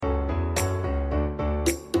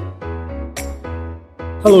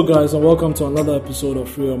Hello guys and welcome to another episode of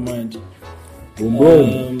Free Your Mind. Boom,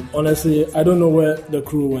 boom. Honestly, I don't know where the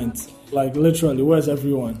crew went. Like literally, where's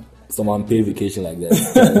everyone? Someone paid vacation like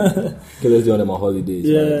that. Because they're on my holidays.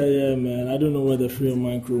 Yeah, man. I don't know where the Free Your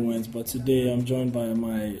Mind crew went, but today I'm joined by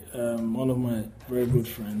my one of my very good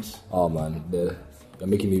friends. Oh man, they're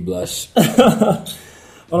making me blush.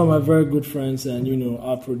 One of my very good friends and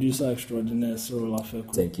our producer extraordinaire, Cyril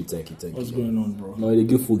Afeku. Thank you. What's going on, bro? No, they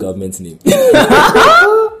give full government name.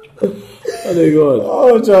 Oh my God.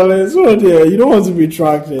 Oh, Charlie, so there. You don't want to be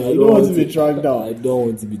tracked there. You don't want to be tracked down. I don't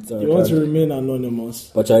want to be tracked. You want to remain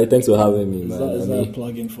anonymous. But Charlie, thanks for having me, man. Is that a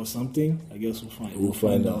plug-in for something? I guess we'll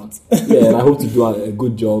find out. Yeah, and I hope to do a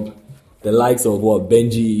good job. The likes of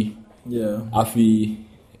Benji, Afi,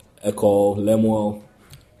 Echo, Lemuel.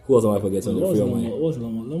 Who else am I forgetting? What's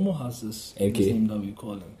Lemo? Lemo has this NK. name that we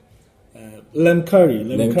call him. Lem Curry.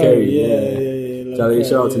 Yeah. Charlie,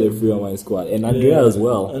 shout out to the Free Your Mind squad. And Andrea as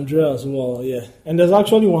well. Yeah. And there's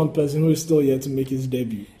actually one person who is still yet to make his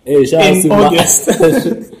debut. Hey, shout out to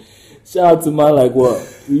August. Shout out to man like what?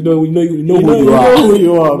 You know who you are. You know who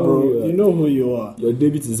you are, bro. You know who you are. Your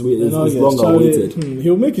debut is long awaited.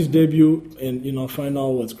 He'll make his debut in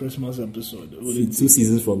final Christmas episode. 2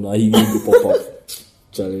 seasons from now, he will pop up.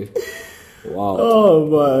 Charlie. Wow. Oh,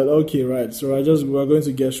 but okay, right. So we're going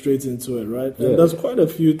to get straight into it, right? And there's quite a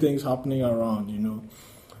few things happening around,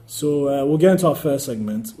 So we'll get into our first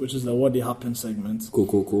segment, which is the What Did Happen segment.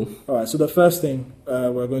 Cool. All right, so the first thing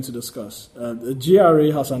we're going to discuss. The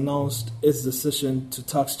GRA has announced its decision to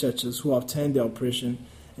tax churches who have turned their operation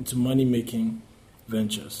into money-making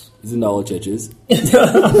ventures. Isn't that all churches? Isn't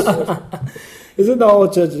that all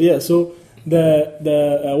churches? Yeah, so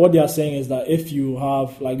the what they are saying is that if you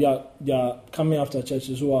have, like, they are coming after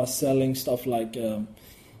churches who are selling stuff like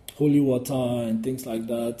holy water and things like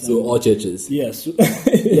that. So all churches? Yes.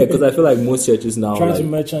 Yeah, because I feel like most churches now trying to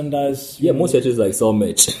merchandise. Yeah, most churches sell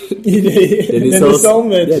merch. they sell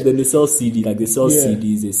merch. Yeah, then they sell CD. Like they sell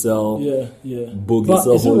CDs, they sell books, but they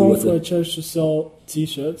sell is it holy wrong water. for a church to sell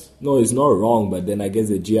T-shirts? No, it's not wrong, but then I guess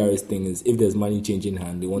the GRS thing is if there's money changing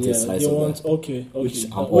hand, they want a slice of that. Okay. Which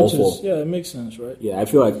I'm all for. Yeah, it makes sense, right? Yeah, I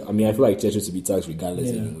feel like churches should be taxed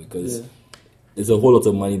regardless anyway, because there's a whole lot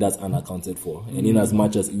of money that's unaccounted for. And in as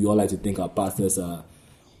much as we all like to think our pastors are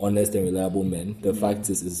honest and reliable men, the fact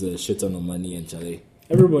is it's a shit ton of money and Charlie.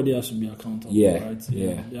 Everybody has to be accountable, right?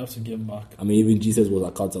 Yeah. They have to give back. I mean, even Jesus was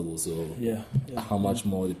accountable, so how much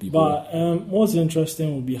more the people... But what's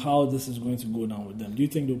interesting will be how this is going to go down with them. Do you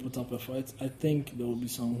think they'll put up a fight? I think there will be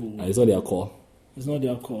some who... It's not their call. It's not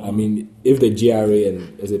their call. I mean, if the GRA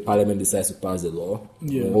and as a parliament decides to pass the law,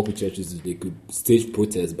 local churches, they could stage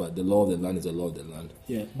protests, but the law of the land is the law of the land.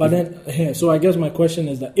 Yeah, but then, so I guess my question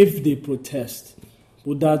is that if they protest,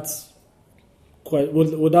 would that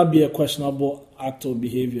be a questionable act of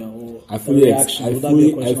behavior or I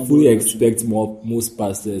fully expect most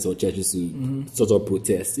pastors or churches to sort of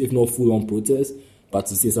protest, if not full-on protest, but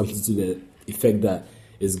to say something to the effect that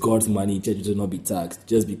it's God's money, churches will not be taxed,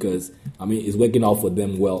 just because, I mean, it's working out for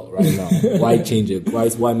them well right now. Why change it?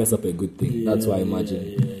 Why mess up a good thing? That's what I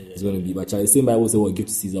imagine it's going to be. But Charlie, the same Bible says, give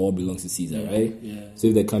to Caesar what belongs to Caesar, right? Yeah. So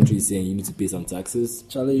if the country is saying you need to pay some taxes,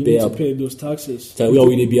 Charlie, you need to pay those taxes. Charlie, we are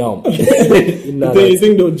really beyond. You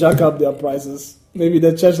think they'll jack up their prices? Maybe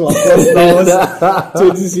the church will cost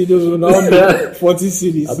 20 CDs will now be 40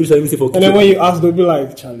 CDs. I'll be sure you say for and then when you ask, they'll be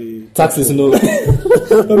like, Charlie, taxes, no.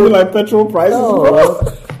 They'll be like petrol prices.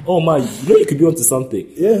 Oh man, you could be onto something.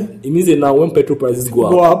 Yeah. It means that now when petrol prices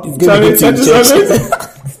go up, it's going to hit you in church.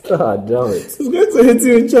 God damn it. It's going to hit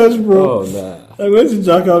you in church, bro. Oh nah. They're going to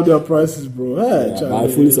jack up their prices, bro. Hey, Charlie, I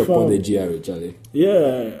fully support the GRA, Charlie.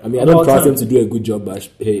 Yeah. I mean, I don't trust them to do a good job, but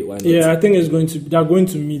hey, why not? Yeah, I think they're going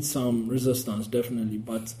to meet some resistance, definitely.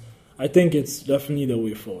 But I think it's definitely the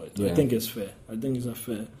way forward. Yeah. I think it's fair. I think it's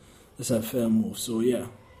a fair move. So yeah,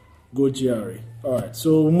 go GRA. All right.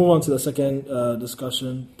 So we'll move on to the second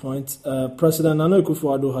discussion point. President Nana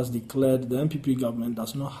Akufo-Addo has declared the NPP government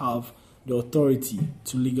does not have the authority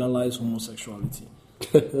to legalize homosexuality.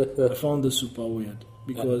 I found this super weird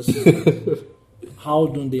because how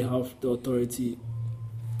don't they have the authority?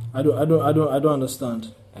 I don't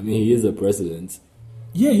understand. I mean, he is the president.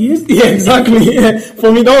 Yeah, he is. Yeah, exactly. Yeah.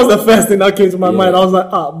 For me, that was the first thing that came to my mind. I was like,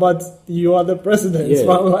 but you are the president. Yeah.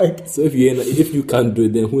 So I'm like, so if you can't do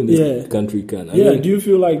it, then who in this country can? I mean, do you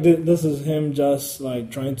feel like this is him just like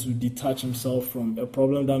trying to detach himself from a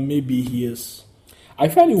problem that maybe he is? I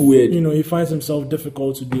find it weird. He finds himself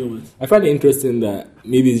difficult to deal with. I find it interesting that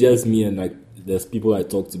maybe it's just me and like there's people I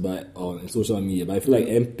talked about on social media, but I feel like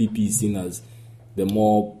MPP is seen as the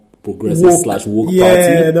more progressive /woke party.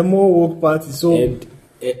 Yeah, the more woke party. So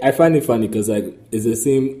I find it funny because like it's the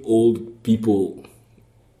same old people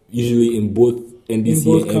usually in both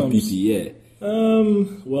NDC and NPP. Yeah.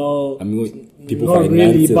 Well, I mean, people not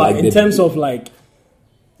really, but like in terms of like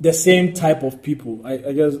the same type of people, I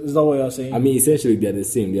guess, is that what you're saying? I mean, essentially they're the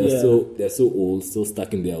same. They're so old, still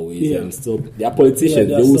stuck in their ways, and still they are politicians.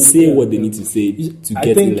 They will say what they need to say to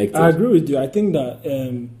get elected. I agree with you. I think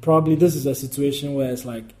that probably this is a situation where it's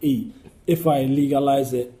like, hey, if I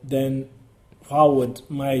legalize it, then how would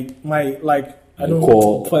my like I don't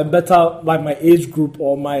know, for a better like my age group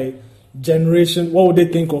or my generation, what would they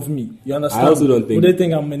think of me? You understand? I also don't think. Would they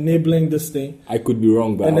think I'm enabling this thing? I could be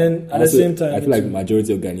wrong, but and then at the same time, I feel like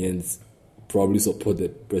majority of Ghanaians probably support the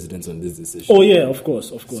president on this decision. Oh yeah, of course.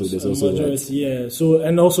 So there's also majority, that. So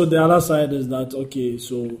and also the other side is that okay.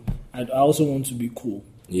 So I also want to be cool.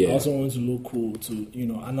 Yeah. I also want to look cool to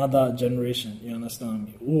another generation. You understand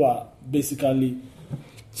me? Who are basically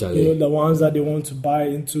the ones that they want to buy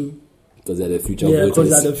into because they're the future voters. Yeah, because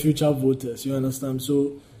they're the future voters. You understand?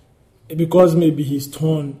 So because maybe he's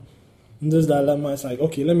torn in this dilemma, it's like,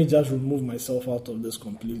 okay, let me just remove myself out of this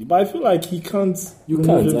completely. But I feel like he can't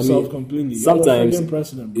remove himself completely. Sometimes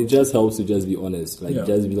it just helps to just be honest. Like,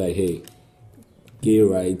 just be like, hey, gay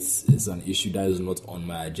rights is an issue that is not on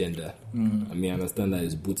my agenda. I mean, I understand that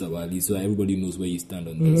it's brutal, but at least so everybody knows where you stand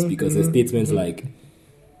on this. Because a statement like,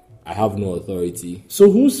 I have no authority.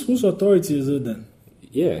 So whose authority is it then?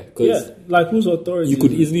 Yeah, because like whose authority? You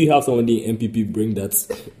could easily have somebody in MPP bring that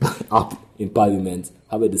up in Parliament,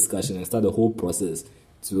 have a discussion, and start the whole process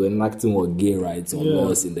to enacting what gay rights or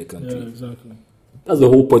laws in the country. Yeah, exactly. That's the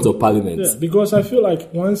whole point of Parliament. Yeah, because I feel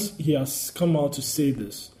like once he has come out to say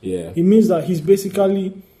this, it means that he's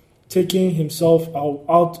basically taking himself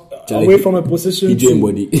out away from a position. He Jane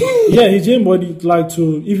body like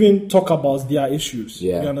to even talk about their issues.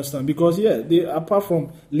 Yeah. You understand? Because they apart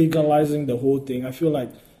from legalizing the whole thing, I feel like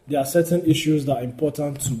there are certain issues that are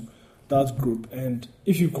important to that group, and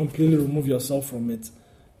if you completely remove yourself from it,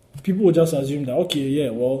 people will just assume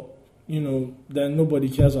that then nobody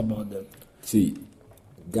cares about them. See,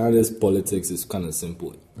 Ghana's politics is kind of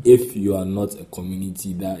simple. If you are not a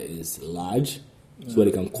community that is large, so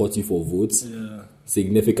they can court you for votes,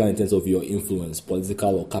 significant in terms of your influence,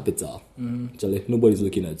 political or capital. Actually, nobody's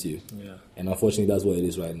looking at you. And unfortunately, that's what it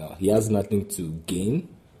is right now. He has nothing to gain.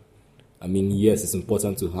 I mean, yes, it's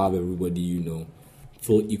important to have everybody,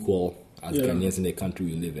 feel equal as Ghanaians in the country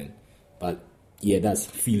we live in. But, that's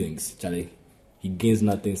feelings, Charlie. He gains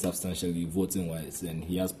nothing substantially voting-wise, and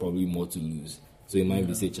he has probably more to lose. So he might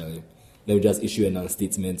be say, Charlie, let me just issue a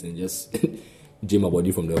statement and just... Jim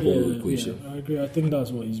body from the whole equation. I agree. I think that's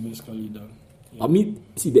what he's basically done. I mean,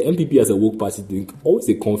 see, the MPP as a woke party thing always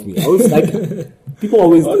they conf me. I always like people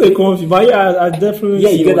always they conf you, but I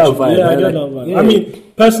definitely you get that vibe. I get that vibe. Yeah. I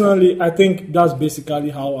mean, personally, I think that's basically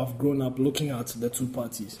how I've grown up looking at the two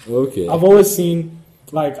parties. Okay, I've always seen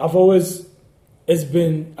it's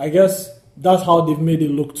been, I guess. That's how they've made it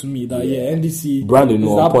look to me. That NDC branding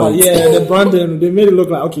on point. The branding they made it look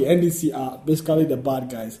like NDC are basically the bad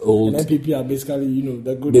guys, and NPP are basically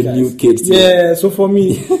the good the guys. New kids. Yeah, so for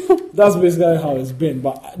me, that's basically how it's been.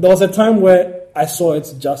 But there was a time where I saw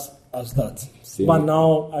it just as that. Same. But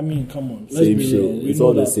now, I mean, come on, let's be real. We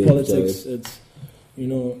know that politics. It's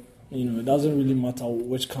it doesn't really matter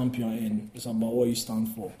which camp you're in. It's about what you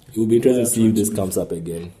stand for. It will be interesting to see if this comes up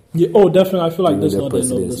again. Yeah, definitely. I feel like this is not the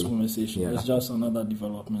end of this conversation. It's just another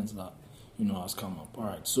development that has come up. All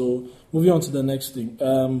right. So moving on to the next thing.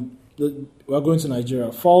 We're going to Nigeria.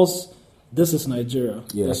 False. This is Nigeria.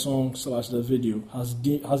 Yeah. The song / the video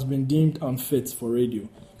has been deemed unfit for radio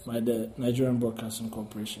by the Nigerian Broadcasting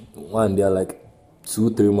Corporation. They're like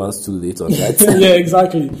 2-3 months too late on that. Yeah,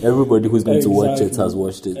 exactly. Everybody who's going to watch it has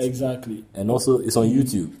watched it. Exactly. And also, it's on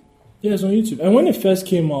YouTube. Yeah, it's on YouTube. And when it first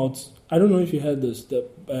came out, I don't know if you heard this.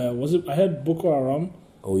 I heard Boko Haram.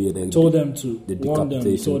 Oh yeah, they told them to warn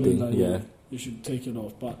them. Told them that you should take it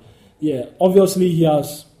off. But obviously he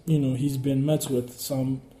has. He's been met with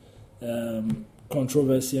some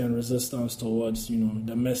controversy and resistance towards the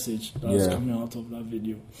message that's coming out of that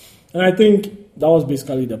video. And I think that was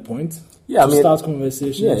basically the point. Yeah, start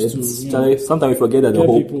conversations. Sometimes we forget that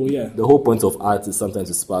the whole point of art is sometimes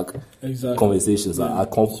to spark conversations. I'm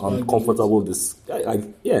comfortable with this.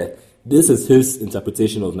 This is his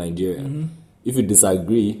interpretation of Nigeria. Mm-hmm. If you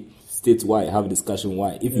disagree, state why. Have a discussion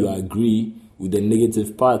why. If you agree with the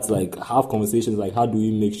negative parts, have conversations how do we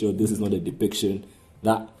make sure this is not a depiction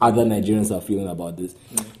that other Nigerians are feeling about this.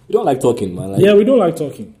 We don't like talking, man. We don't like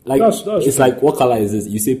talking. That's it's true. What color is this?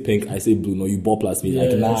 You say pink, I say blue. No, you ball plus me.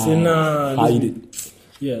 Nah. How you did?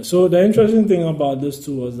 Yeah, so the interesting thing about this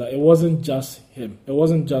too was that it wasn't just him. It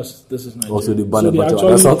wasn't just This Is Nigeria. Also, the band so a bunch of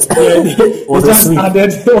other songs. They just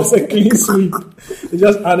added, it was a clean sweep. They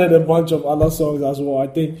just added a bunch of other songs as well. I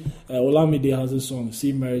think Olamide has a song,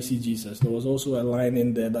 See Mary, See Jesus. There was also a line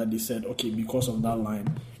in there that they said, okay, because of that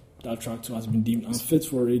line, that track too has been deemed unfit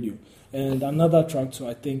for radio. And another track too,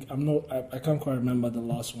 I think, I can't quite remember the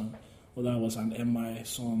last one, whether it was an MI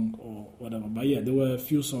song or whatever. But yeah, there were a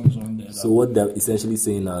few songs on there. So what they're essentially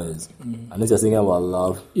saying now is, unless you're singing about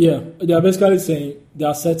love. Yeah, they're basically saying there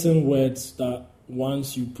are certain words that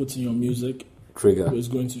once you put in your music, it's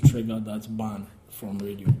going to trigger that ban from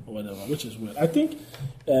radio or whatever, which is weird. I think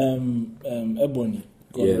Ebony,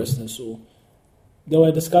 God rest her soul, there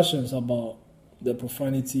were discussions about the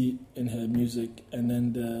profanity in her music, and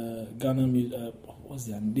then the Ghana what's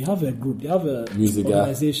their name? They have a group, they have a music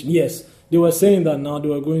organization. Yes, they were saying that now they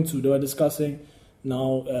were discussing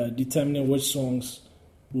now determining which songs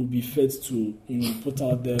will be fit to put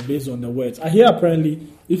out there based on the words. I hear apparently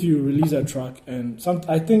if you release a track and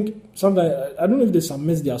I don't know if they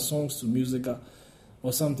submit their songs to Musica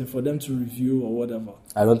or something for them to review or whatever.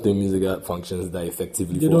 I don't think Musica functions that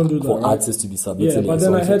effectively for right? Artists to be submitting. Yeah, but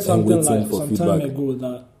then I heard something like some time ago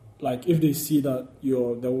that like if they see that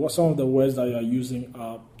some of the words that you are using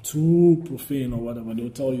are too profane or whatever, they'll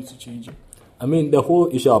tell you to change it. I mean, the whole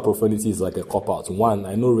issue of profanity is like a cop-out. One,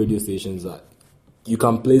 I know radio stations that you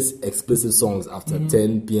can place explicit songs after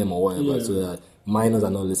 10 p.m. or whatever, so that minors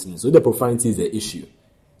are not listening. So the profanity is the issue.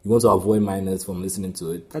 You want to avoid minors from listening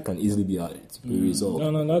to it, that can easily be resolved.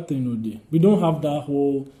 No, that thing no day. We don't have that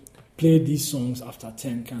whole play these songs after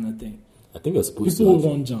 10 kind of thing. I think you're supposed to. People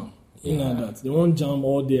won't jam. You know that. They won't jam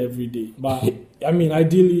all day, every day. But, I mean,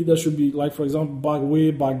 ideally, there should be, like, for example, way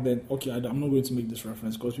back then. Okay, I'm not going to make this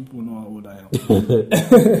reference because people will know how old I am.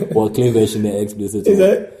 Well, clean version, the explicit. Is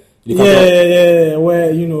it? Yeah.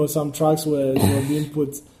 Where, some tracks were being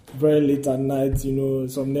put very late at night,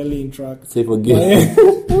 some Nelly in track. Say forget.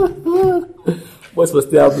 What's for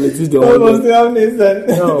still happening?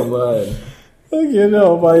 Oh, man. Okay,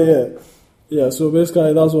 no, but yeah. Yeah, so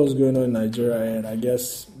basically that's what's going on in Nigeria, and I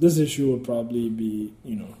guess this issue would probably be,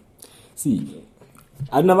 See,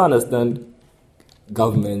 I never understand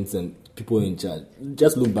governments and people in charge.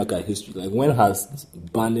 Just look back at history. Like, when has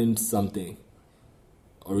banning something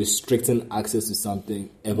or restricting access to something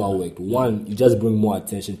ever worked? One, you just bring more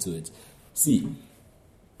attention to it. See,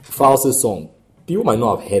 False's song, people might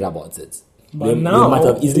not have heard about it. They might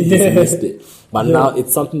have easily dismissed it. But now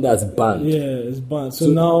it's something that's banned. Yeah, it's banned. So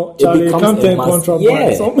now Charlie Campton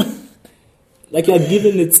contraband. Like, you're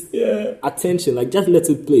giving it attention. Like, just let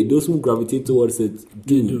it play. Those who gravitate towards it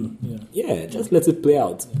do. Yeah, just let it play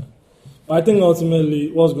out. Yeah. But I think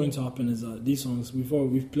ultimately what's going to happen is that these songs,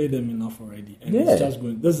 we've played them enough already. And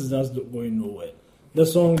this is just going nowhere. The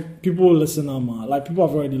song, people will listen now, like, people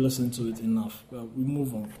have already listened to it enough. Well, we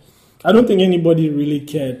move on. I don't think anybody really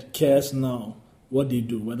cares now what they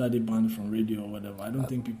do, whether they ban it from radio or whatever. I don't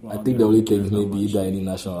think people. I think the only thing is maybe either any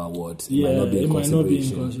national awards. It might not be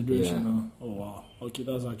in consideration now. Oh wow, okay,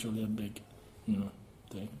 that's actually a big,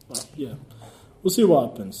 thing. But yeah, we'll see what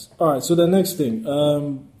happens. All right, so the next thing,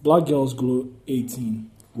 Black Girls Glow 18.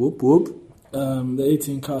 Whoop whoop. The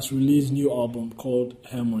 18 cast released new album called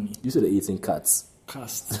Harmony. You said the 18 cats.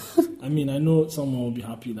 Cast. I mean, I know someone will be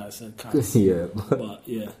happy that I said cast. Yeah. But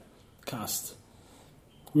yeah. Cast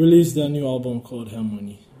released their new album called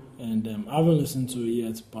Harmony, and I haven't listened to it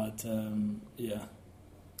yet, but yeah.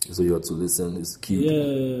 So you have to listen. It's cute.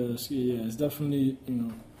 Yeah, it's definitely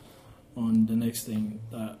on the next thing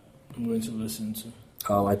that I'm going to listen to.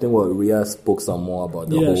 I think Rhea spoke some more about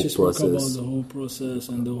the whole process. Yeah, she spoke about the whole process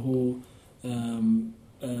and the whole.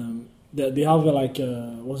 They have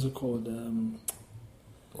what's it called?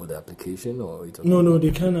 Or the application, or no, they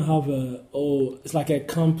kind of have it's like a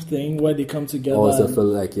camp thing where they come together. Oh, so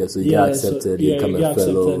so you get accepted, you become a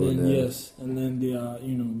fellow, and then they are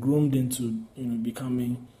groomed into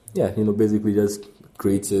becoming basically just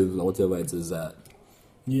creative, whatever it is that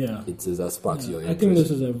it is that sparks your interest. I think this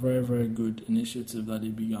is a very, very good initiative that they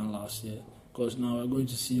began last year, because now we're going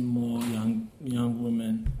to see more young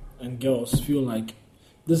women and girls feel like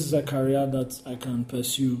this is a career that I can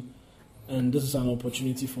pursue. And this is an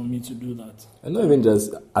opportunity for me to do that. And not even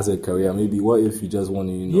just as a career. Maybe what if you just want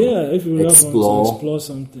to, if you explore, want to explore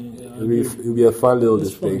something. It'll be a fun little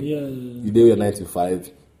thing. Yeah. You do your 9 to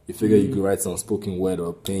 5. You figure you could write some spoken word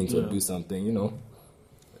or paint or do something.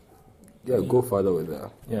 Go further with that.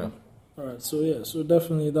 Yeah. All right. So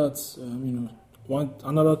definitely that's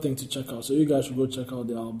another thing to check out. So you guys should go check out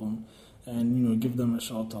the album and give them a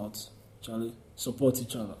shout out. Charlie, support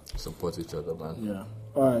each other. Support each other, man. Yeah.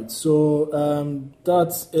 All right, so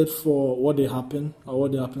that's it for What They Happen, our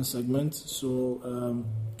What They Happen segment. So,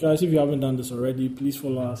 guys, if you haven't done this already, please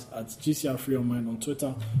follow us at GCR Free Your Mind on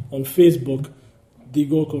Twitter, on Facebook, The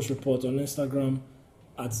Gold Coast Report, on Instagram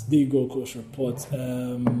at The Gold Coast Report.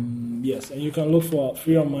 Yes, and you can look for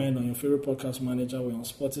Free Your Mind on your favorite podcast manager. We're on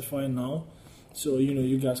Spotify now, so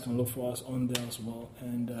you guys can look for us on there as well.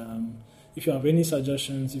 And if you have any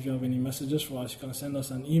suggestions, if you have any messages for us, you can send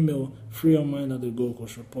us an email,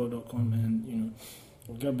 freeyourmind@thegoldcoastreport.com, and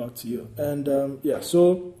we'll get back to you. And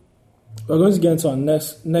so we're going to get into our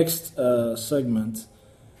next segment,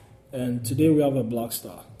 and today we have a Black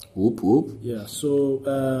Star. Whoop whoop. Yeah. So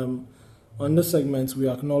on this segment, we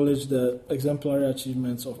acknowledge the exemplary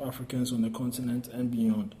achievements of Africans on the continent and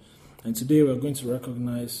beyond. And today we're going to we're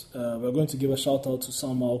going to give a shout out to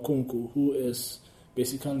Samuel Okonkwo, who is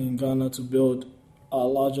basically in Ghana to build our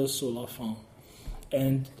largest solar farm.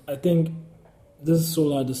 And I think this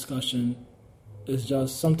solar discussion is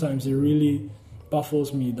just, sometimes it really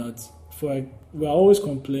baffles me that we're always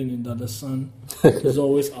complaining that the sun is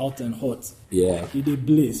always out and hot. Yeah. It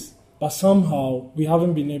blaze. But somehow we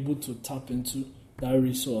haven't been able to tap into that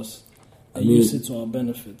resource and use it to our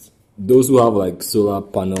benefit. Those who have like solar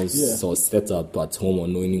panels or set up at home or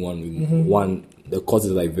know anyone, the cost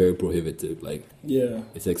is like very prohibitive. Like,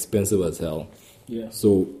 it's expensive as hell. Yeah.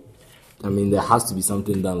 So, I mean, there has to be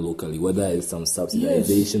something done locally, whether it's some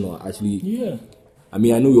subsidization or actually. Yeah. I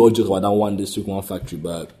mean, I know we all joke about that one district, one factory,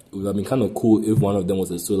 but it would have been kind of cool if one of them was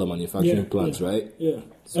a solar manufacturing plant, right? Yeah.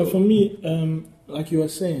 So, and for me, like you were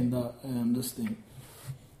saying, that this thing,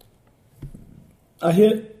 I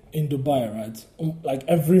hear in Dubai, right? Like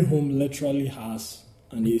every home literally has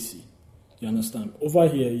an AC. You understand? Over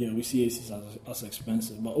here, we see ACs as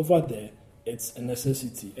expensive, but over there, it's a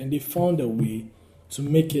necessity, and they found a way to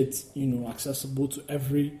make it, accessible to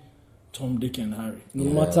every Tom, Dick, and Harry, no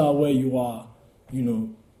matter where you are, no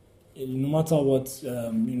matter what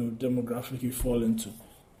demographic you fall into,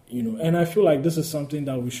 And I feel like this is something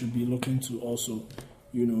that we should be looking to also,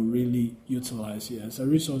 really utilize here. It's a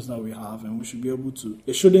resource that we have, and we should be able to.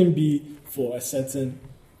 It shouldn't be for a certain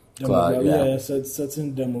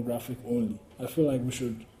certain demographic only. I feel like we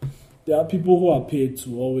should. There are people who are paid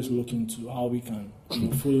to always look into how we can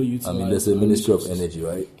fully utilize. I mean, there's a Ministry of Energy,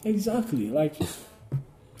 right? Exactly. Like,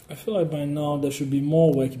 I feel like by now there should be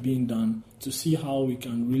more work being done to see how we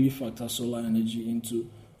can really factor solar energy into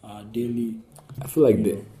our daily. I feel like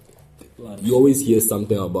you always hear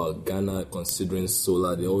something about Ghana considering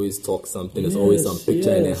solar. They always talk something. There's always some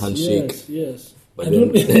picture in a handshake. Yes. But a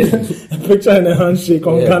picture in a handshake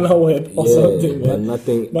on Ghana web or something. But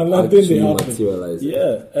nothing they materialized.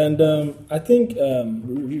 Yeah, and I think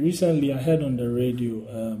recently I heard on the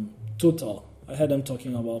radio Total. I heard them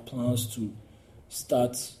talking about plans to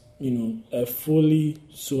start, a fully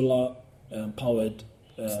solar powered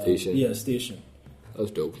station. Yeah, station.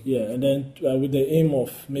 That's dope. Yeah, and then with the aim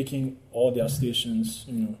of making all their stations,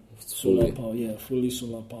 solar powered. Yeah, fully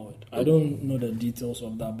solar powered. I don't know the details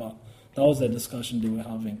of that, but that was the discussion they were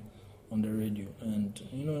having on the radio, and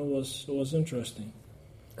it was interesting.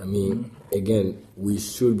 I mean, again, we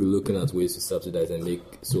should be looking at ways to subsidize and make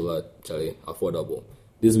solar affordable.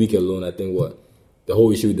 This week alone, I think the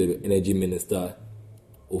whole issue with the energy minister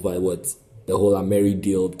over the whole Ameri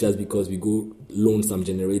deal, just because we go loan some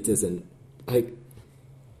generators and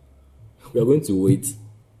we are going to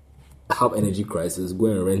have energy crisis, go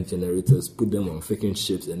and rent generators, put them on freaking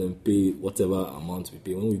ships, and then pay whatever amount we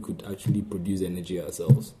pay when we could actually produce energy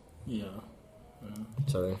ourselves. Yeah.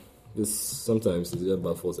 Charlie, this sometimes it just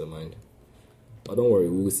baffles the mind. But don't worry,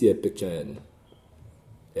 we will see a picture and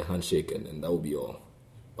a handshake, and that will be all.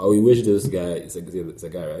 But we wish this guy, it's a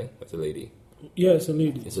guy, right? It's a lady. Yeah, it's a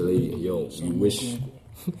lady. It's a lady. Yo, we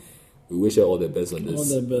wish her all the best on this.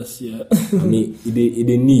 All the best, yeah. I mean,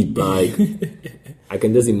 it need, but I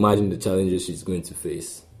can just imagine the challenges she's going to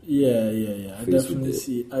face. Yeah. I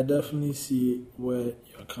definitely see where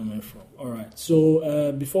you're coming from. All right.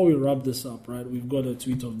 So before we wrap this up, right, we've got a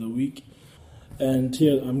tweet of the week, and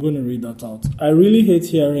here I'm going to read that out. I really hate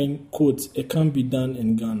hearing, quote, "It can't be done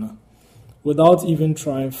in Ghana," without even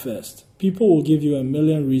trying first. People will give you a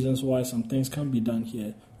million reasons why some things can't be done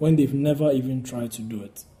here when they've never even tried to do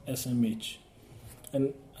it. SMH.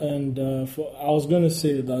 And I was going to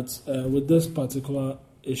say that with this particular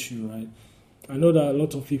issue, right, I know that a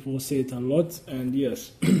lot of people say it a lot, and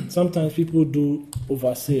yes, sometimes people do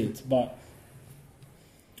oversay it, but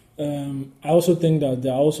I also think that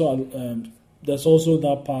there's also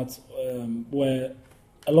that part where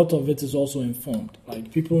a lot of it is also informed.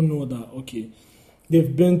 Like, people know that, okay,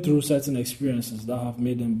 they've been through certain experiences that have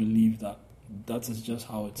made them believe that is just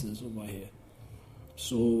how it is over here.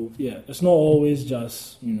 So yeah, it's not always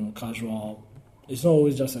just casual. It's not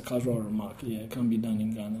always just a casual remark. Yeah, it can be done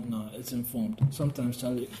in Ghana. No, it's informed. Sometimes,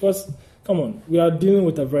 Charlie, because come on, we are dealing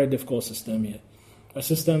with a very difficult system here. A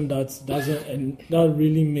system that doesn't, and that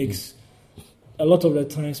really makes a lot of the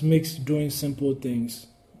times makes doing simple things,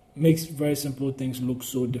 makes very simple things look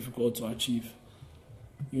so difficult to achieve.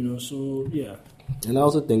 So yeah. And I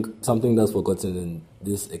also think something that's forgotten in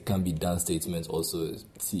this "it can be done" statement also is,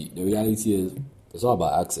 see, the reality is it's all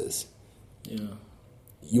about access. Yeah.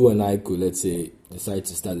 You and I could, let's say, decide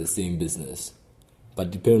to start the same business,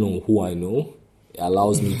 but depending on who I know, it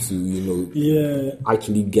allows me to,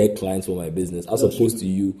 actually get clients for my business, as opposed to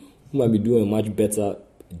you, who might be doing a much better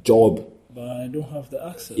job. But I don't have the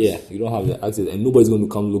access. Yeah, you don't have the access, and nobody's going to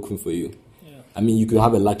come looking for you. Yeah. I mean, you could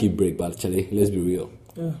have a lucky break, but actually, let's be real.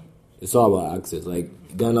 Yeah. It's all about access. Like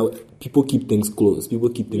Ghana, people keep things close. People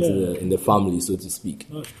keep things in the family, so to speak.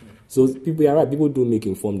 That's true. So people are right. People do make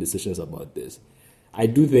informed decisions about this. I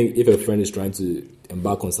do think if a friend is trying to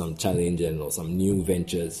embark on some challenge or some new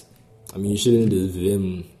ventures, I mean, you shouldn't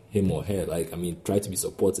disvim him or her. Like, I mean, try to be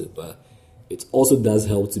supportive, but it also does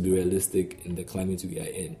help to be realistic in the climate we are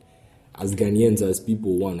in. As Ghanaians, as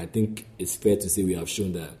people, I think it's fair to say we have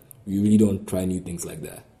shown that we really don't try new things like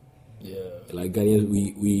that. Yeah. Like Ghanaians,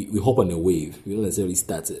 we hop on a wave. We don't necessarily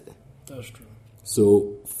start it. That's true.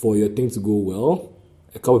 So for your thing to go well,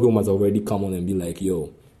 a couple of people must already come on and be like,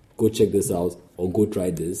 yo, go check this out or go try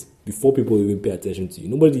this before people even pay attention to you.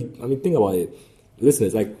 Nobody, I mean, think about it.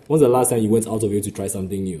 Listeners, like, when's the last time you went out of here to try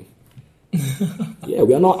something new? Yeah,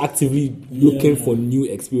 we are not actively looking for new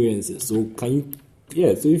experiences. So can you,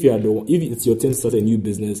 so if it's your turn to start a new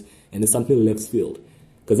business and it's something left field,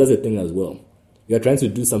 because that's the thing as well. You are trying to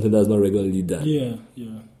do something that's not regularly done. Yeah.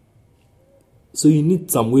 So you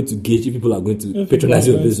need some way to gauge if people are going to patronize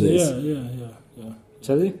your business. Yeah.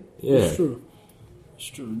 Charlie? Yeah. It's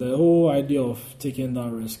true. The whole idea of taking that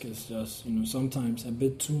risk is just, sometimes a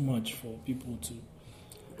bit too much for people to.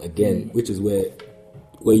 Again, which is where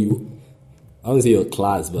you, I don't say your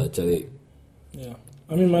class, but actually. Yeah.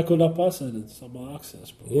 I mean, Michael Dapa said it's about access,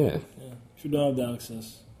 bro. Yeah. If you don't have the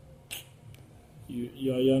access,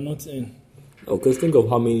 you're not in. Oh, because think of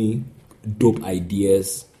how many dope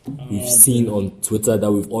ideas we've seen on Twitter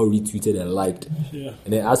that we've all retweeted and liked. Yeah.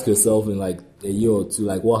 And then ask yourself in like a year or two,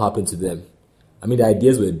 like, what happened to them? I mean, the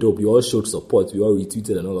ideas were dope. We all showed support. We all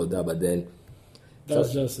retweeted and all of that, but then...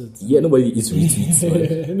 That's just it. Yeah, nobody eats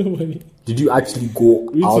retweets. Nobody. Did you actually go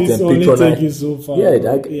out and patronize? Take you so far. Yeah,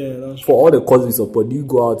 that's for all the causes we support, do you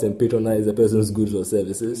go out and patronize the person's goods or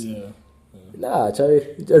services? Yeah. Nah, Charlie,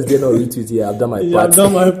 you just did not retweet here. I've done my part. I've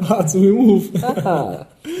done my part. We move.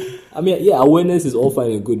 I mean, awareness is all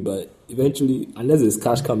fine and good, but eventually, unless there's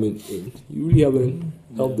cash coming in, you really haven't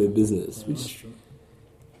helped the business. That's true.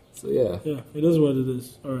 So yeah, it is what it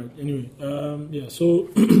is. All right. Anyway, so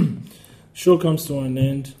show comes to an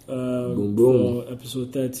end. Boom, boom. For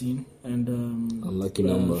episode 13, and unlucky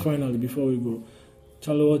number. Finally, before we go,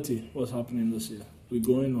 Charlie, what's happening this year? We're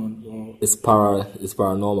going on. Or it's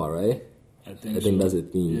paranormal, right? I think so. That's the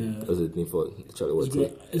theme. Yeah. That's the theme for Charlie.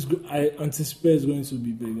 It's good. I anticipate it's going to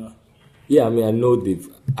be bigger. Yeah, I mean, I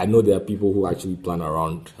know there are people who actually plan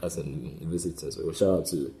around as in visitors. So shout out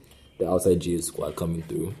to the Outside GA squad coming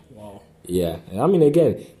through. Wow. Yeah, and I mean,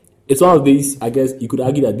 again, it's one of these. I guess you could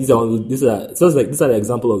argue that these are the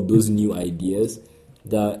example of those new ideas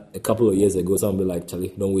that a couple of years ago someone would be like,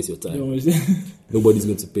 Charlie, don't waste your time. Nobody's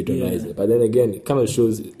going to patronize it. But then again, it kind of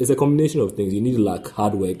shows it's a combination of things. You need like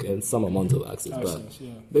hard work and some amount of access. But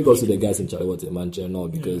big also the guys in Charlie Water Manchester now,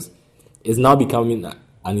 because it's now becoming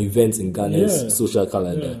an event in Ghana's social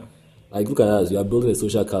calendar. Yeah. Like, look at us. We are building a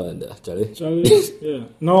social calendar, Charlie. Yeah.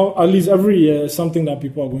 Now, at least every year, something that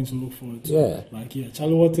people are going to look forward to. Yeah. Like,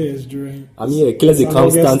 Charlie Water is during... I mean, Killers They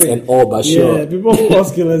Come Stunts and all, but sure. Yeah, people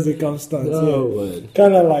call Killers They Come Stunts. No,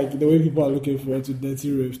 kind of like the way people are looking forward to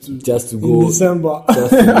Dirty Raves too. Just to go... In December.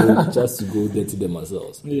 just to go dirty them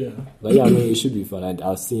ourselves. Yeah. But yeah, I mean, it should be fun.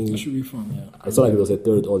 I've seen... It should be fun, yeah. I saw like there was a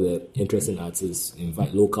third all the interesting artists,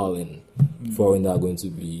 invite local and foreign, that are going to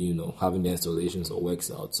be, having their installations or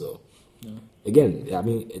works out, so... Yeah. Again, I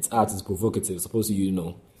mean, it's art, it's provocative, it's supposed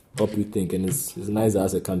to, help you think, and it's nice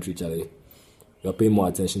as a country, Charlie. You're paying more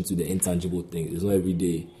attention to the intangible things. It's not every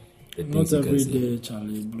day. Not every day,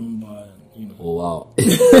 Charlie, Bloomberg, Oh, wow.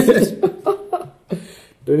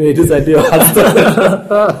 Don't need this idea.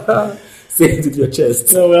 Say it with your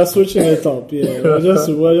chest. No, we are switching it up, yeah. We're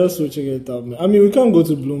just switching it up. I mean, we can't go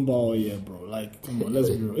to Bloomberg all year, bro. Like, come on,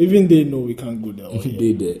 let's be real. Even they know we can't go there all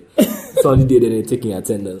year. It's only day that they're taking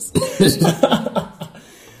attendance.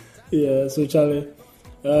 Yeah, so Charlie,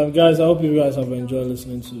 Guys, I hope you guys have enjoyed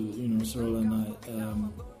listening to Cyril and I.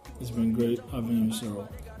 It's been great having you, Cyril.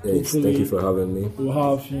 Yes, thank you for having me. We'll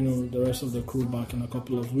have the rest of the crew back in a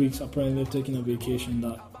couple of weeks. Apparently, taking a vacation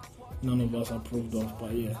that none of us approved of,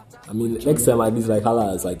 but yeah. I mean, next time at least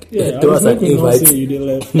Hala is throw us an invite. You did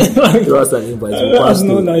left. Throw us an invite. Let us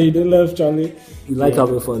know that you did left, Charlie. You like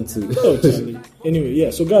having fun too. Oh, Charlie. Anyway,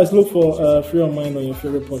 yeah. So guys, look for Free Your Mind on your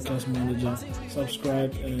favorite podcast manager.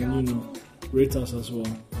 Subscribe and rate us as well.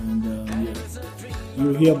 And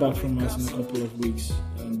you'll hear back from us in a couple of weeks.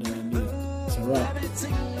 And it's a wrap. And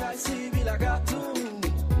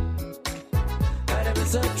if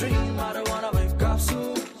it's a dream, I don't wanna wake up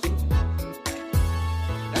soon.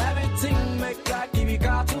 Everything make like TV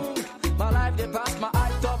cartoon. My life they pass my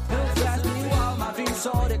eye top. Flash me while my dreams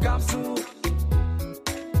all they come true.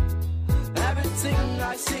 Everything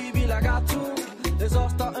I see be like a cartoon. It's all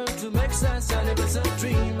starting to make sense. And if it's a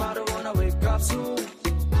dream, I don't wanna wake up soon.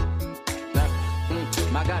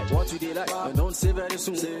 My guy, what you did like, but don't say very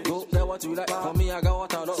soon. Go get what you like. For me, I got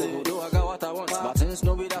what I love. Although I got what I want. But things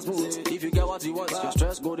no be that smooth. If you get what you want, your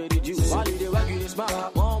stress go to reduce. While you dey work, you dey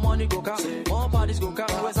smile. More money go come, more parties go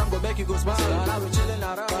come. Where some go back, you go smile. And I be chilling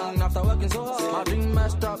around after working so hard. My dream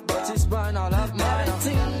messed up, but it's fine. I'll have mine.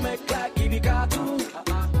 Everything make like TV cartoon.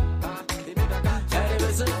 And if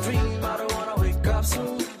it's a dream, I don't wanna wake up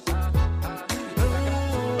soon.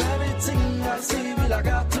 Everything I see be like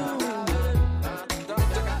a